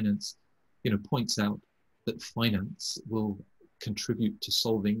in Finance, points out that finance will contribute to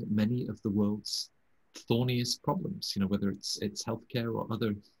solving many of the world's thorniest problems, whether it's healthcare or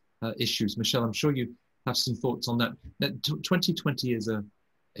other issues. Michelle, I'm sure you have some thoughts on that. 2020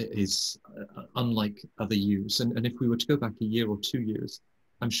 is unlike other years. And if we were to go back a year or 2 years,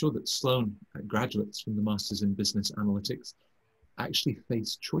 I'm sure that Sloan graduates from the Masters in Business Analytics actually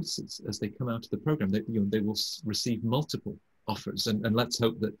face choices as they come out of the program. They will receive multiple offers, and let's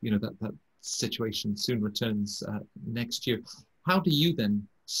hope that that situation soon returns next year. How do you then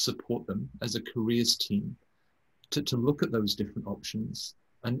support them as a careers team to look at those different options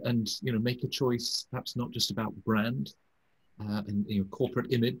and make a choice, perhaps not just about brand and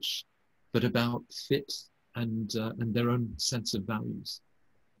corporate image, but about fit and their own sense of values?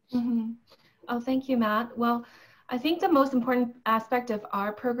 Mm-hmm. Oh, thank you, Matt. Well, I think the most important aspect of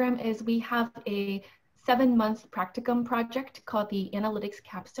our program is we have a 7-month practicum project called the Analytics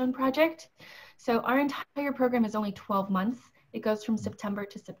Capstone Project. So our entire program is only 12 months. It goes from September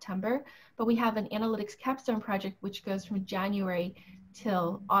to September, but we have an Analytics Capstone Project which goes from January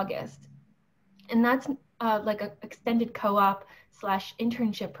till August. And that's like an extended co-op /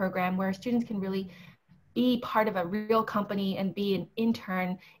 internship program where students can really be part of a real company and be an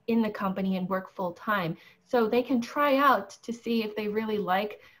intern in the company and work full time. So they can try out to see if they really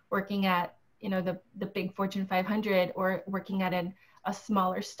like working at the big Fortune 500 or working at a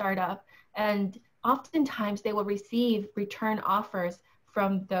smaller startup. And oftentimes they will receive return offers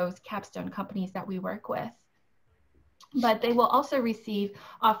from those capstone companies that we work with. But they will also receive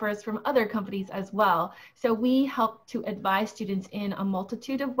offers from other companies as well. So we help to advise students in a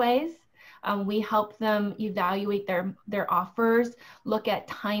multitude of ways. We help them evaluate their offers, look at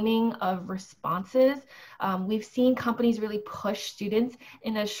timing of responses. We've seen companies really push students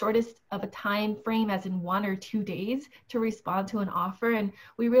in the shortest of a time frame, as in 1 or 2 days, to respond to an offer. And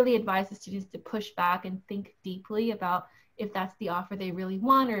we really advise the students to push back and think deeply about if that's the offer they really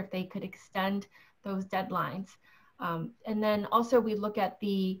want or if they could extend those deadlines. And then also we look at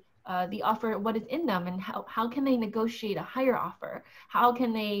the offer, what is in them, and how can they negotiate a higher offer? How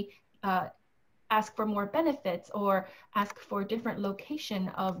can they ask for more benefits or ask for a different location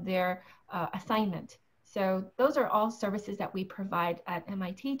of their assignment? So those are all services that we provide at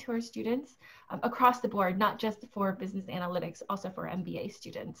MIT to our students across the board, not just for business analytics, also for MBA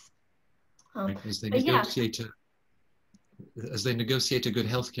students. As they negotiate as they negotiate a good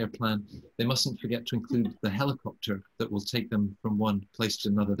healthcare plan, they mustn't forget to include the helicopter that will take them from one place to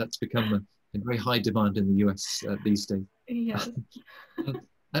another. That's become in very high demand in the US these days. Yes.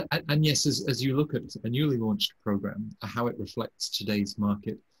 And yes, as you look at a newly launched program, how it reflects today's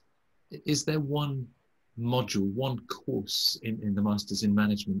market, is there one module, one course in the Masters in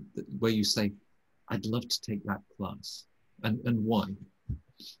Management where you say, I'd love to take that class, and why?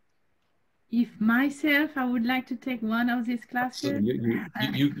 If myself, I would like to take one of these classes.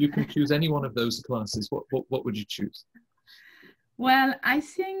 You can choose any one of those classes. What would you choose? Well, I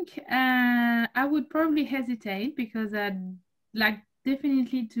think I would probably hesitate because I'd like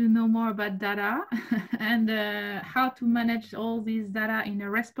definitely to know more about data and how to manage all these data in a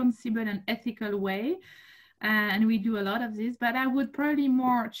responsible and ethical way. And we do a lot of this, but I would probably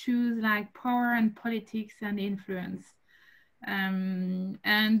more choose like power and politics and influence.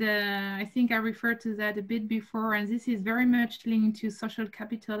 I think I referred to that a bit before, and this is very much linked to social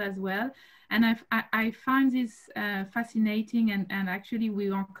capital as well. And I find this fascinating, and actually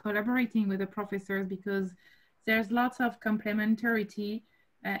we are collaborating with the professors because there's lots of complementarity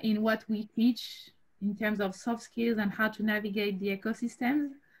in what we teach in terms of soft skills and how to navigate the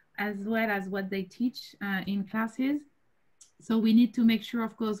ecosystems, as well as what they teach in classes. So we need to make sure,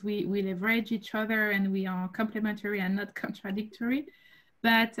 of course, we leverage each other and we are complementary and not contradictory.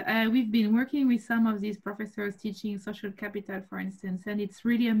 But we've been working with some of these professors teaching social capital, for instance, and it's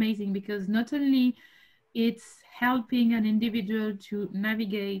really amazing because not only it's helping an individual to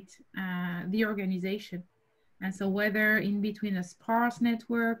navigate the organization. And so whether in between a sparse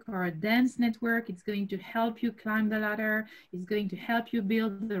network or a dense network, it's going to help you climb the ladder. It's going to help you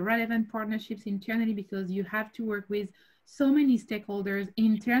build the relevant partnerships internally because you have to work with so many stakeholders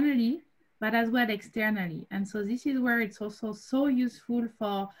internally, but as well externally. And so this is where it's also so useful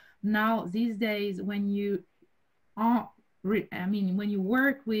for now these days when you are, when you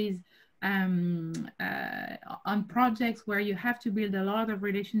work with on projects where you have to build a lot of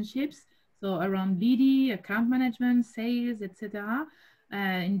relationships. So around BD, account management, sales, etc.,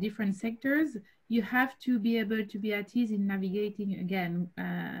 in different sectors, you have to be able to be at ease in navigating again.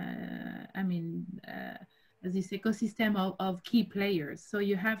 This ecosystem of key players. So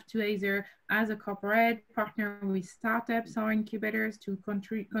you have to either, as a corporate, partner with startups or incubators to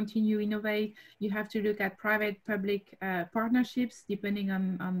continue innovate. You have to look at private-public partnerships, depending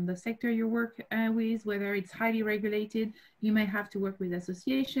on the sector you work with, whether it's highly regulated. You may have to work with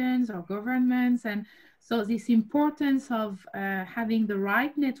associations or governments. And so this importance of having the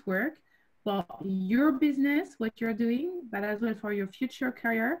right network for your business, what you're doing, but as well for your future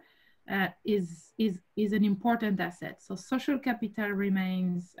career, is an important asset. So social capital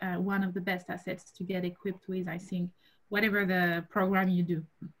remains one of the best assets to get equipped with, I think, whatever the program you do.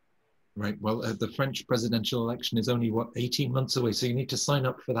 Right, well, the French presidential election is only, what, 18 months away, so you need to sign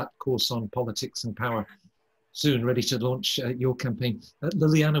up for that course on politics and power soon, ready to launch your campaign.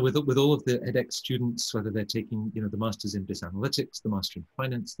 Liliana, with all of the EDHEC students, whether they're taking, the Masters in Business Analytics, the Master in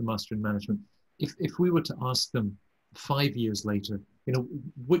Finance, the Master in Management, if we were to ask them 5 years later,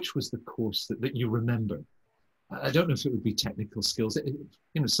 which was the course that you remember? I don't know if it would be technical skills.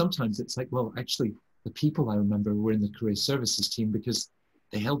 Sometimes it's like, well, actually, the people I remember were in the career services team because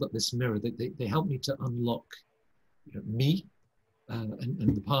they held up this mirror. They helped me to unlock me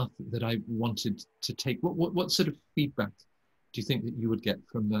and the path that I wanted to take. What sort of feedback do you think that you would get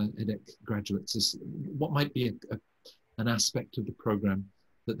from EDHEC graduates? What might be an aspect of the program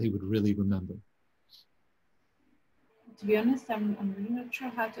that they would really remember? To be honest, I'm really not sure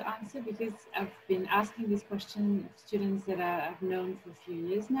how to answer because I've been asking this question of students that I've known for a few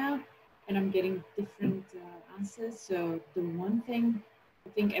years now, and I'm getting different answers. So the one thing,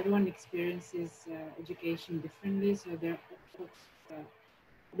 I think everyone experiences education differently. So they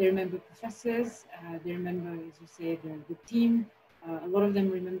remember professors, they remember, as you say, the team. A lot of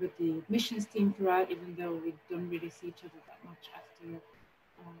them remember the admissions team throughout, even though we don't really see each other that much after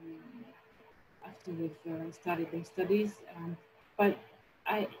they've started their studies. But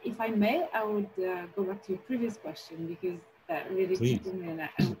if I may, I would go back to your previous question because that really tickled me, and I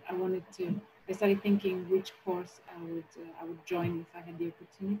started thinking which course I would join if I had the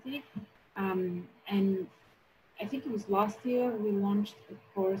opportunity. And I think it was last year we launched a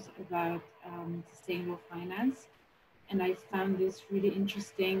course about sustainable finance, and I found this really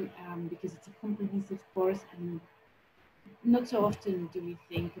interesting because it's a comprehensive course, and not so often do we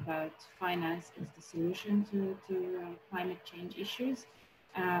think about finance as the solution to climate change issues,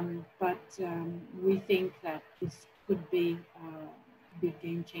 but we think that this could be a big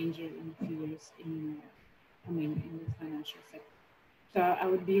game changer in a few years in the financial sector. So I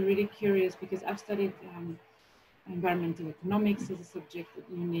would be really curious because I've studied environmental economics as a subject at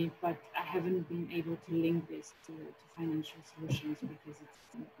uni, but I haven't been able to link this to financial solutions because it's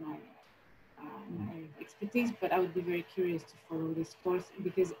not my area of expertise. But I would be very curious to follow this course,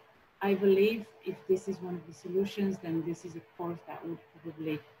 because I believe if this is one of the solutions, then this is a course that would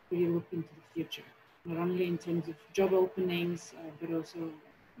probably really look into the future, not only in terms of job openings, but also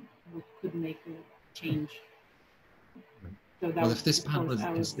what could make a change. So well, if this panel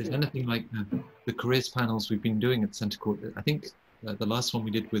is anything like the careers panels we've been doing at Centre Court, I think the last one we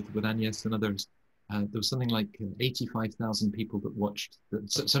did with Agnes and others, there was something like 85,000 people that watched.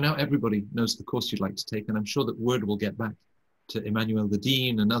 So now everybody knows the course you'd like to take, and I'm sure that word will get back to Emmanuel, the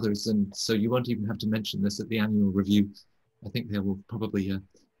Dean, and others, and so you won't even have to mention this at the annual review. I think they will probably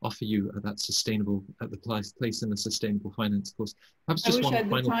offer you that sustainable, the place in the sustainable finance course. Perhaps just I wish one I had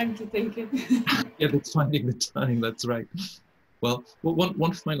final... the time to take it. Yeah, it's finding the time, that's right. Well,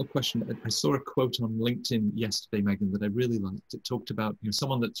 one final question. I saw a quote on LinkedIn yesterday, Megan, that I really liked. It talked about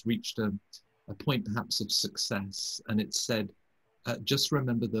someone that's reached a point perhaps of success, and it said, just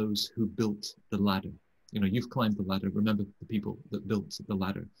remember those who built the ladder. You've climbed the ladder, remember the people that built the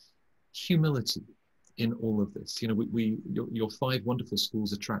ladder. Humility in all of this. Your 5 wonderful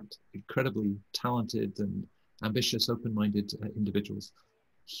schools attract incredibly talented and ambitious, open-minded individuals.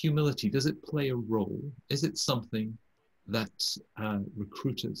 Humility, does it play a role? Is it something that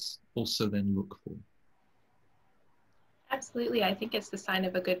recruiters also then look for? Absolutely. I think it's the sign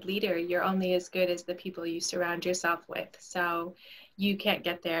of a good leader. You're only as good as the people you surround yourself with. So you can't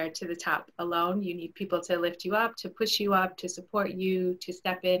get there to the top alone. You need people to lift you up, to push you up, to support you, to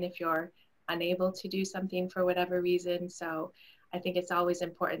step in if you're unable to do something for whatever reason. So I think it's always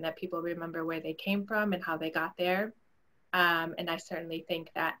important that people remember where they came from and how they got there. And I certainly think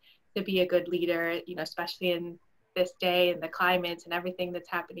that to be a good leader, especially in this day and the climate and everything that's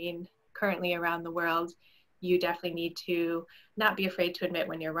happening currently around the world, you definitely need to not be afraid to admit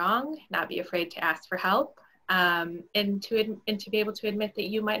when you're wrong, not be afraid to ask for help, and to be able to admit that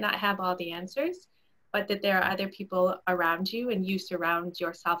you might not have all the answers, but that there are other people around you, and you surround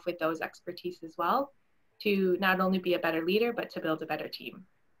yourself with those expertise as well, to not only be a better leader, but to build a better team.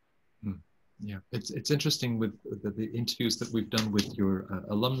 Yeah, it's interesting with the interviews that we've done with your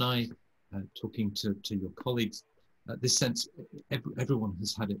alumni, talking to your colleagues. This sense, everyone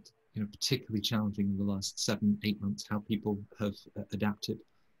has had it, particularly challenging in the last 7-8 months, how people have adapted.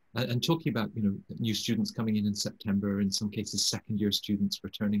 And talking about, new students coming in September, in some cases second-year students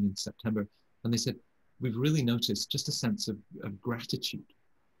returning in September, and they said, we've really noticed just a sense of gratitude.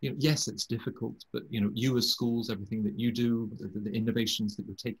 Yes, it's difficult, but you as schools, everything that you do, the innovations that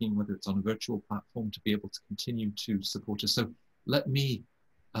you're taking, whether it's on a virtual platform, to be able to continue to support us. So let me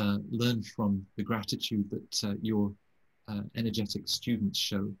learn from the gratitude that your energetic students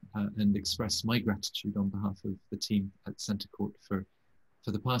show, and express my gratitude on behalf of the team at Centre Court for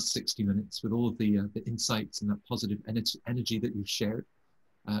the past 60 minutes with all of the insights and that positive energy that you've shared.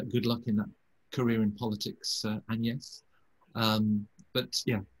 Good luck in that career in politics, Agnes. But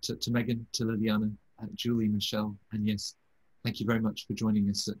yeah, to Megan, to Liliana, Julie, Michelle, Agnes, thank you very much for joining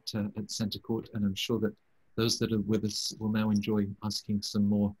us at Centre Court, and I'm sure that those that are with us will now enjoy asking some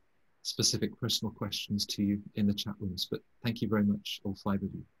more specific personal questions to you in the chat rooms. But thank you very much, all 5 of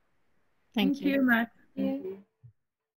you. Thank you, Matt. Thank you.